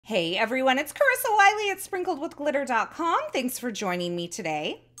Hey everyone, it's Carissa Wiley at sprinkledwithglitter.com. Thanks for joining me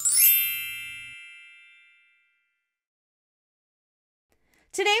today.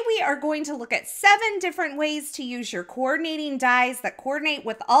 Today we are going to look at 7 different ways to use your coordinating dies that coordinate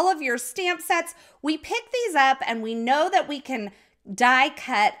with all of your stamp sets. We pick these up and we know that we can die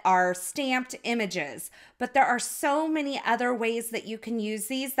cut our stamped images, but there are so many other ways that you can use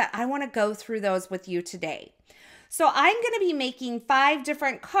these that I want to go through those with you today. So I'm going to be making 5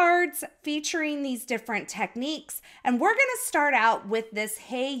 different cards featuring these different techniques, and we're going to start out with this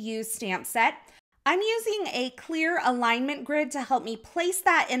Hey You stamp set. I'm using a clear alignment grid to help me place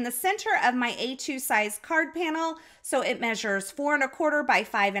that in the center of my A2 size card panel. So it measures 4 1/4 by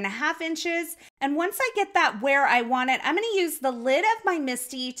 5.5 inches. And once I get that where I want it, I'm going to use the lid of my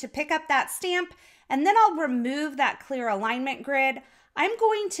MISTI to pick up that stamp, and then I'll remove that clear alignment grid. I'm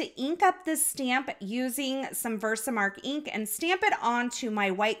going to ink up this stamp using some Versamark ink and stamp it onto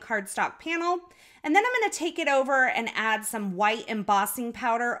my white cardstock panel. And then I'm going to take it over and add some white embossing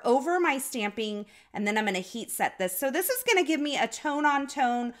powder over my stamping, and then I'm going to heat set this. So this is going to give me a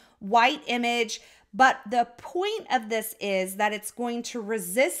tone-on-tone white image, but the point of this is that it's going to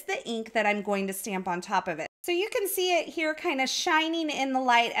resist the ink that I'm going to stamp on top of it. So you can see it here kind of shining in the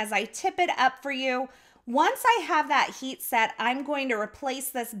light as I tip it up for you. Once I have that heat set, I'm going to replace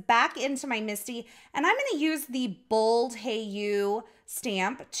this back into my MISTI, and I'm going to use the bold Hey You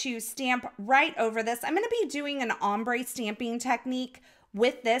stamp to stamp right over this. I'm going to be doing an ombre stamping technique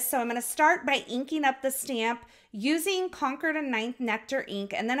with this. So I'm going to start by inking up the stamp using Concord & 9th Nectar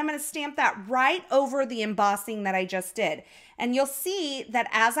ink, and then I'm going to stamp that right over the embossing that I just did. And you'll see that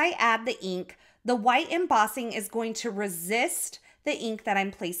as I add the ink, the white embossing is going to resist the ink that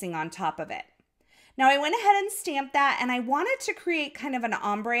I'm placing on top of it. Now I went ahead and stamped that, and I wanted to create kind of an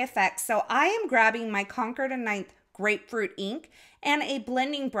ombre effect. So I am grabbing my Concord & 9th grapefruit ink and a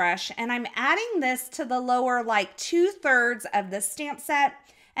blending brush, and I'm adding this to the lower like 2/3 of the stamp set.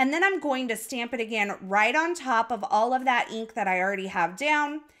 And then I'm going to stamp it again right on top of all of that ink that I already have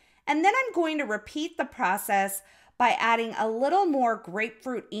down. And then I'm going to repeat the process by adding a little more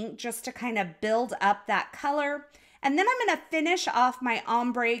grapefruit ink just to kind of build up that color. And then I'm going to finish off my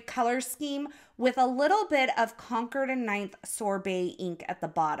ombre color scheme with a little bit of Concord & 9th Sorbet ink at the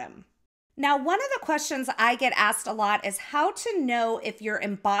bottom. Now, one of the questions I get asked a lot is how to know if your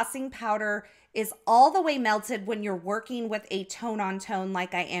embossing powder is all the way melted when you're working with a tone-on-tone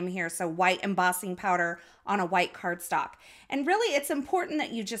like I am here, so white embossing powder on a white cardstock. And really, it's important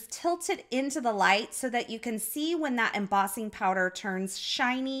that you just tilt it into the light so that you can see when that embossing powder turns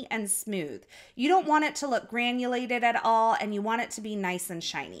shiny and smooth. You don't want it to look granulated at all, and you want it to be nice and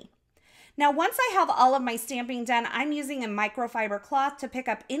shiny. Now, once I have all of my stamping done, I'm using a microfiber cloth to pick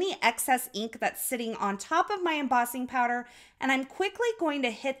up any excess ink that's sitting on top of my embossing powder, and I'm quickly going to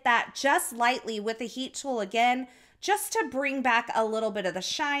hit that just lightly with the heat tool again, just to bring back a little bit of the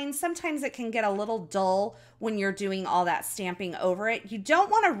shine. Sometimes it can get a little dull when you're doing all that stamping over it. You don't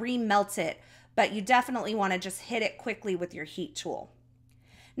want to remelt it, but you definitely want to just hit it quickly with your heat tool.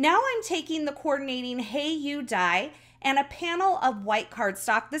 Now I'm taking the coordinating Hey You die and a panel of white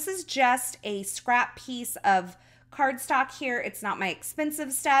cardstock. This is just a scrap piece of cardstock here. It's not my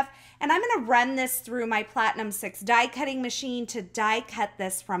expensive stuff. And I'm going to run this through my Platinum 6 die cutting machine to die cut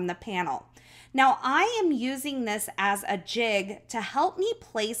this from the panel. Now I am using this as a jig to help me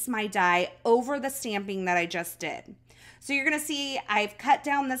place my die over the stamping that I just did. So you're going to see I've cut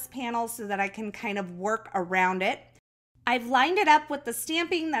down this panel so that I can kind of work around it. I've lined it up with the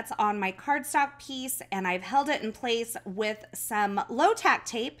stamping that's on my cardstock piece, and I've held it in place with some low-tack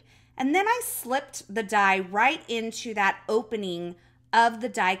tape, and then I slipped the die right into that opening of the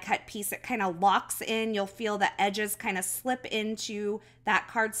die cut piece. It kind of locks in. You'll feel the edges kind of slip into that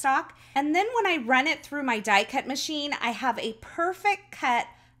cardstock. And then when I run it through my die cut machine, I have a perfect cut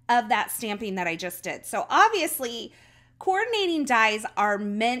of that stamping that I just did. So obviously, coordinating dies are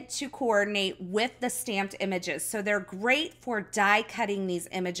meant to coordinate with the stamped images. So they're great for die cutting these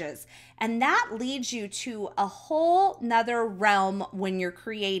images. And that leads you to a whole nother realm when you're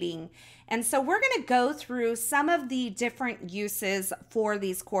creating. And so we're going to go through some of the different uses for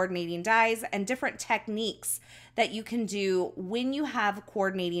these coordinating dies and different techniques that you can do when you have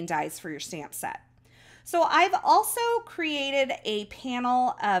coordinating dies for your stamp set. So I've also created a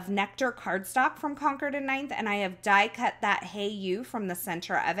panel of Nectar cardstock from Concord & 9th, and I have die cut that Hey You from the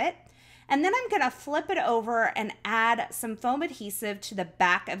center of it. And then I'm going to flip it over and add some foam adhesive to the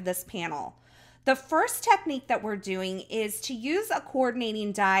back of this panel. The first technique that we're doing is to use a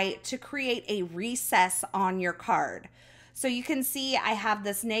coordinating die to create a recess on your card. So you can see I have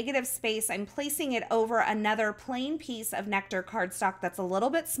this negative space. I'm placing it over another plain piece of Nectar cardstock that's a little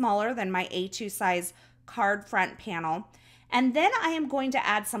bit smaller than my A2 size card front panel. And then I am going to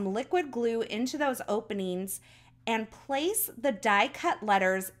add some liquid glue into those openings and place the die cut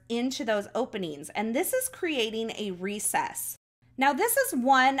letters into those openings. And this is creating a recess. Now, this is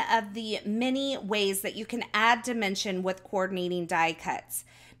one of the many ways that you can add dimension with coordinating die cuts.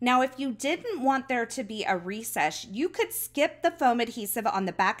 Now, if you didn't want there to be a recess, you could skip the foam adhesive on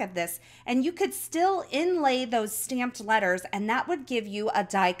the back of this and you could still inlay those stamped letters, and that would give you a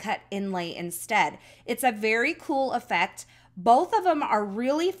die cut inlay instead. It's a very cool effect. Both of them are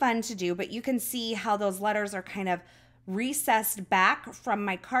really fun to do, but you can see how those letters are kind of recessed back from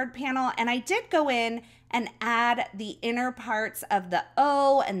my card panel. And I did go in and add the inner parts of the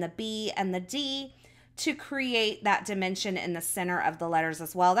O and the B and the D to create that dimension in the center of the letters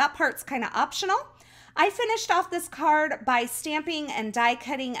as well. That part's kind of optional. I finished off this card by stamping and die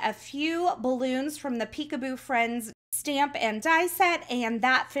cutting a few balloons from the Peekaboo Friends stamp and die set, and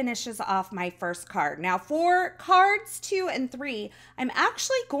that finishes off my first card. Now for cards 2 and 3, I'm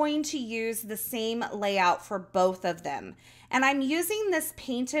actually going to use the same layout for both of them. And I'm using this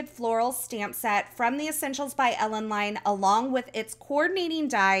painted floral stamp set from the Essentials by Ellen line along with its coordinating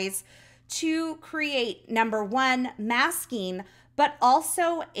dies to create, number 1, masking, but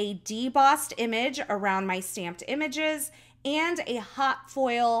also a debossed image around my stamped images and a hot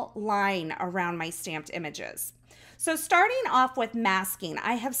foil line around my stamped images. So starting off with masking,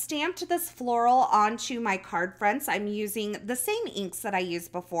 I have stamped this floral onto my card fronts. I'm using the same inks that I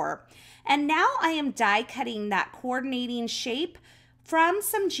used before. And now I am die cutting that coordinating shape from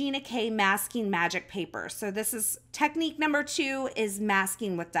some Gina K masking magic paper. So this is technique number 2, is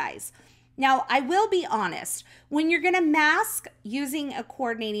masking with dies. Now, I will be honest, when you're going to mask using a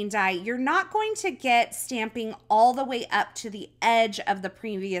coordinating die, you're not going to get stamping all the way up to the edge of the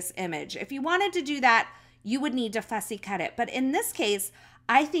previous image. If you wanted to do that, you would need to fussy cut it. But in this case,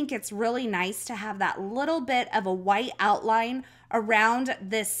 I think it's really nice to have that little bit of a white outline around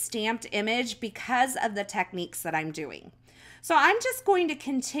this stamped image because of the techniques that I'm doing. So I'm just going to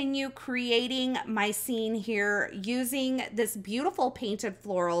continue creating my scene here using this beautiful painted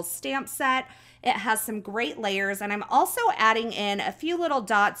florals stamp set. It has some great layers, and I'm also adding in a few little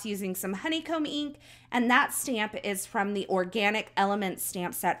dots using some honeycomb ink, and that stamp is from the Organic Elements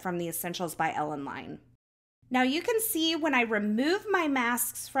stamp set from the Essentials by Ellen line. Now you can see when I remove my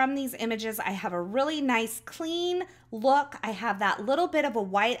masks from these images, I have a really nice clean look. I have that little bit of a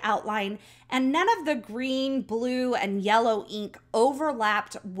white outline, and none of the green, blue, and yellow ink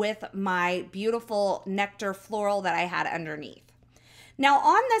overlapped with my beautiful nectar floral that I had underneath. Now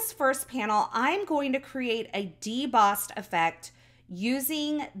on this first panel, I'm going to create a debossed effect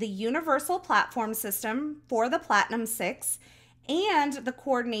using the Universal Platform System for the Platinum 6 and the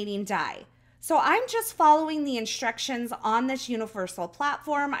coordinating die. So I'm just following the instructions on this universal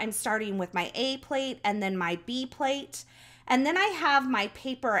platform. I'm starting with my A plate and then my B plate. And then I have my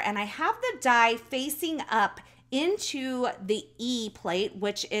paper and I have the die facing up into the E plate,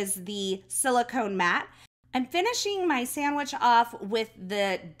 which is the silicone mat. I'm finishing my sandwich off with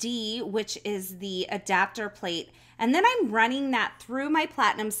the D, which is the adapter plate. And then I'm running that through my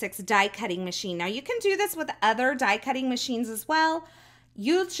Platinum 6 die cutting machine. Now you can do this with other die cutting machines as well.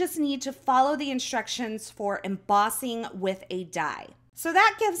 You just need to follow the instructions for embossing with a die. So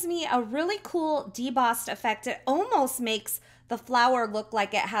that gives me a really cool debossed effect. It almost makes the flower look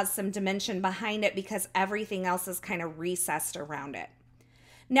like it has some dimension behind it because everything else is kind of recessed around it.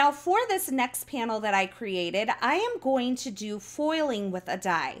 Now for this next panel that I created, I am going to do foiling with a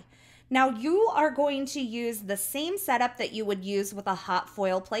die. Now you are going to use the same setup that you would use with a hot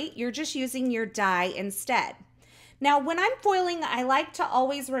foil plate. You're just using your die instead. Now, when I'm foiling, I like to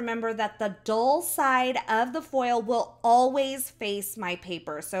always remember that the dull side of the foil will always face my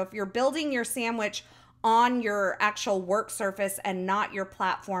paper. So if you're building your sandwich on your actual work surface and not your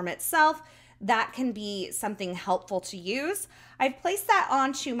platform itself, that can be something helpful to use. I've placed that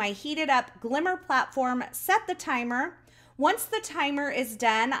onto my heated up glimmer platform, set the timer. Once the timer is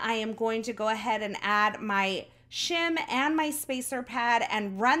done, I am going to go ahead and add my shim and my spacer pad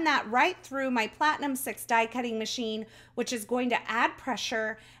and run that right through my Platinum 6 die cutting machine, which is going to add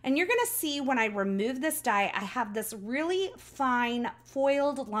pressure. And you're going to see when I remove this die, I have this really fine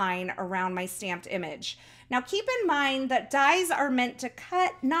foiled line around my stamped image. Now keep in mind that dies are meant to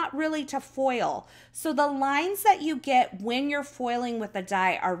cut, not really to foil. So the lines that you get when you're foiling with a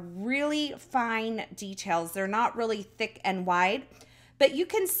die are really fine details. They're not really thick and wide. But you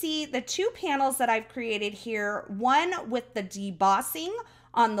can see the two panels that I've created here, one with the debossing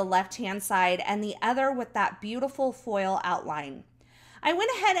on the left-hand side and the other with that beautiful foil outline. I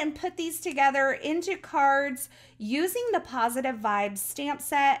went ahead and put these together into cards using the Positive Vibes stamp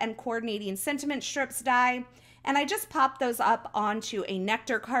set and coordinating sentiment strips die, and I just popped those up onto a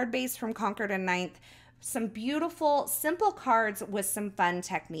Nectar card base from Concord and Ninth. Some beautiful, simple cards with some fun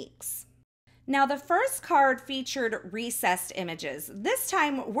techniques. Now, the first card featured recessed images. This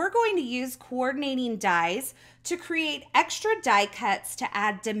time, we're going to use coordinating dies to create extra die cuts to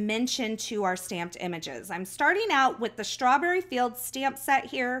add dimension to our stamped images. I'm starting out with the Strawberry Fields stamp set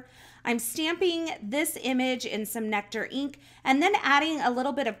here. I'm stamping this image in some Nectar ink and then adding a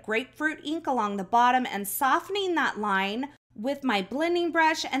little bit of grapefruit ink along the bottom and softening that line with my blending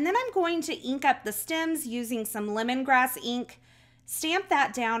brush. And then I'm going to ink up the stems using some lemongrass ink. Stamp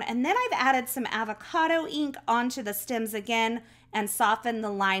that down, and then I've added some avocado ink onto the stems again and softened the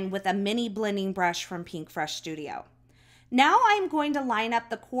line with a mini blending brush from Pink Fresh Studio. Now I'm going to line up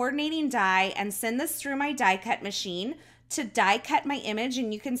the coordinating die and send this through my die cut machine to die cut my image,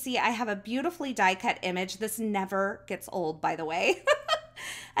 and you can see I have a beautifully die cut image. This never gets old, by the way.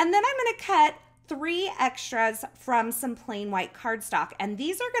 And then I'm going to cut 3 extras from some plain white cardstock, and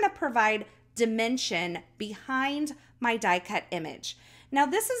these are going to provide dimension behind my die cut image. Now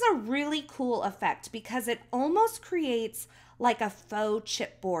this is a really cool effect because it almost creates like a faux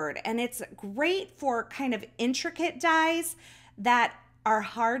chipboard, and it's great for kind of intricate dies that are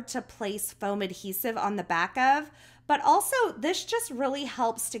hard to place foam adhesive on the back of, but also this just really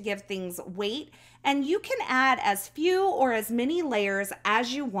helps to give things weight, and you can add as few or as many layers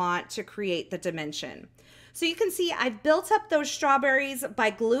as you want to create the dimension. So you can see I've built up those strawberries by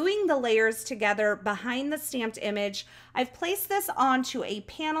gluing the layers together behind the stamped image. I've placed this onto a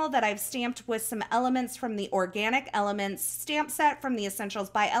panel that I've stamped with some elements from the Organic Elements stamp set from the Essentials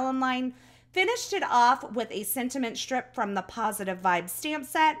by Ellen line. Finished it off with a sentiment strip from the Positive Vibes stamp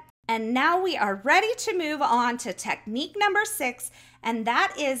set. And now we are ready to move on to technique number 6, and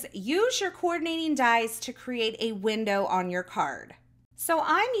that is use your coordinating dies to create a window on your card. So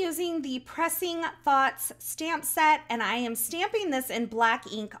I'm using the Pressing Thoughts stamp set, and I am stamping this in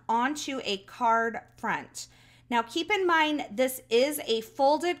black ink onto a card front. Now keep in mind, this is a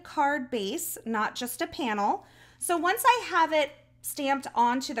folded card base, not just a panel. So once I have it stamped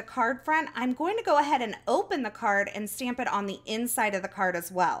onto the card front, I'm going to go ahead and open the card and stamp it on the inside of the card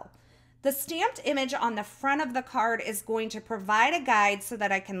as well. The stamped image on the front of the card is going to provide a guide so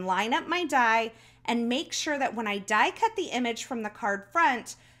that I can line up my die and make sure that when I die cut the image from the card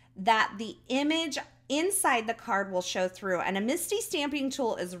front, that the image inside the card will show through. And a Misty stamping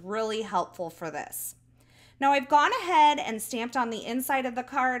tool is really helpful for this. Now I've gone ahead and stamped on the inside of the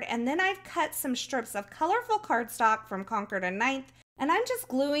card, and then I've cut some strips of colorful cardstock from Concord and Ninth, and I'm just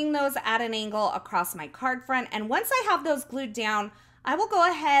gluing those at an angle across my card front. And once I have those glued down, I will go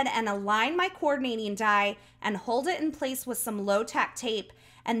ahead and align my coordinating die and hold it in place with some low tack tape.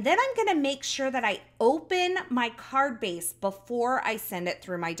 And then I'm going to make sure that I open my card base before I send it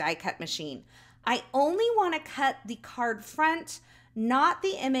through my die cut machine. I only want to cut the card front, not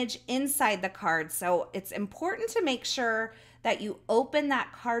the image inside the card. So it's important to make sure that you open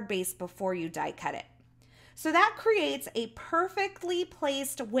that card base before you die cut it. So that creates a perfectly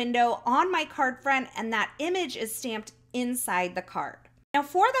placed window on my card front, and that image is stamped inside the card. Now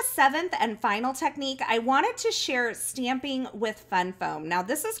for the 7th and final technique, I wanted to share stamping with fun foam. Now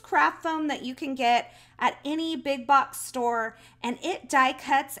this is craft foam that you can get at any big box store, and it die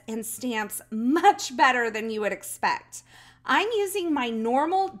cuts and stamps much better than you would expect. I'm using my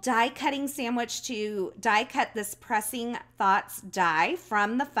normal die cutting sandwich to die cut this Pressing Thoughts die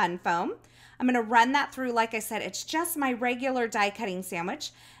from the fun foam. I'm going to run that through. Like I said, it's just my regular die cutting sandwich.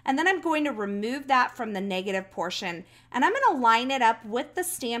 And then I'm going to remove that from the negative portion, and I'm going to line it up with the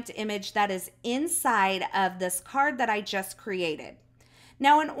stamped image that is inside of this card that I just created.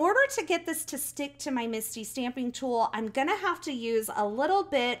 Now, in order to get this to stick to my Misty stamping tool, I'm going to have to use a little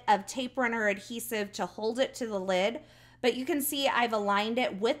bit of tape runner adhesive to hold it to the lid. But you can see I've aligned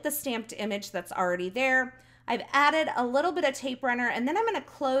it with the stamped image that's already there. I've added a little bit of tape runner, and then I'm going to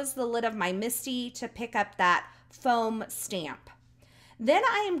close the lid of my Misty to pick up that foam stamp. Then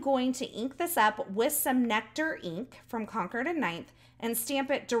I am going to ink this up with some Nectar ink from Concord and Ninth and stamp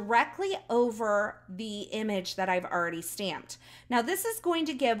it directly over the image that I've already stamped. Now this is going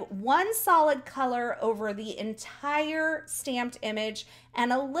to give one solid color over the entire stamped image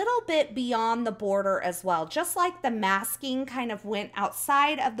and a little bit beyond the border as well. Just like the masking kind of went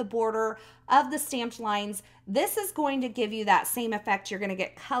outside of the border of the stamped lines, this is going to give you that same effect. You're going to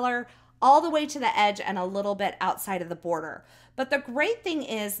get color all the way to the edge and a little bit outside of the border. But the great thing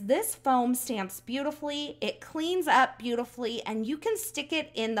is this foam stamps beautifully, it cleans up beautifully, and you can stick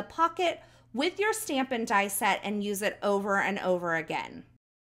it in the pocket with your stamp and die set and use it over and over again.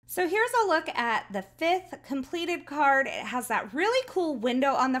 So here's a look at the 5th completed card. It has that really cool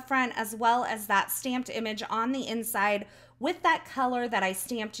window on the front as well as that stamped image on the inside with that color that I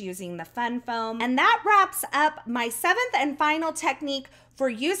stamped using the fun foam. And that wraps up my 7th and final technique for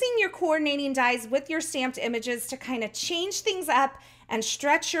using your coordinating dies with your stamped images to kind of change things up and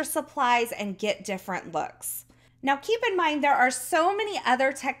stretch your supplies and get different looks. Now keep in mind there are so many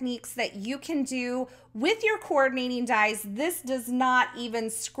other techniques that you can do with your coordinating dies. This does not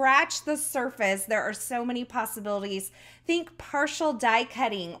even scratch the surface. There are so many possibilities. Think partial die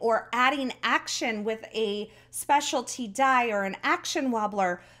cutting or adding action with a specialty die or an action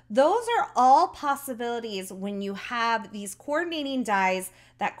wobbler. Those are all possibilities when you have these coordinating dies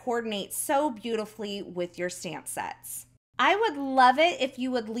that coordinate so beautifully with your stamp sets. I would love it if you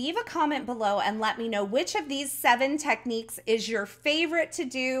would leave a comment below and let me know which of these 7 techniques is your favorite to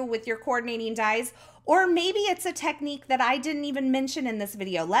do with your coordinating dies, or maybe it's a technique that I didn't even mention in this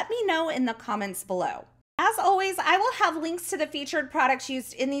video. Let me know in the comments below. As always, I will have links to the featured products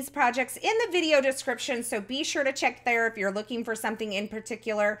used in these projects in the video description, so be sure to check there if you're looking for something in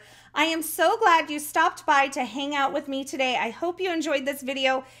particular. I am so glad you stopped by to hang out with me today. I hope you enjoyed this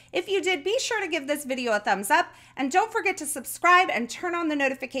video. If you did, be sure to give this video a thumbs up, and don't forget to subscribe and turn on the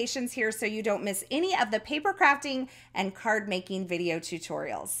notifications here so you don't miss any of the paper crafting and card making video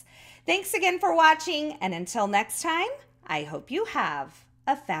tutorials. Thanks again for watching, and until next time, I hope you have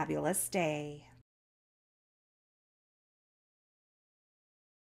a fabulous day.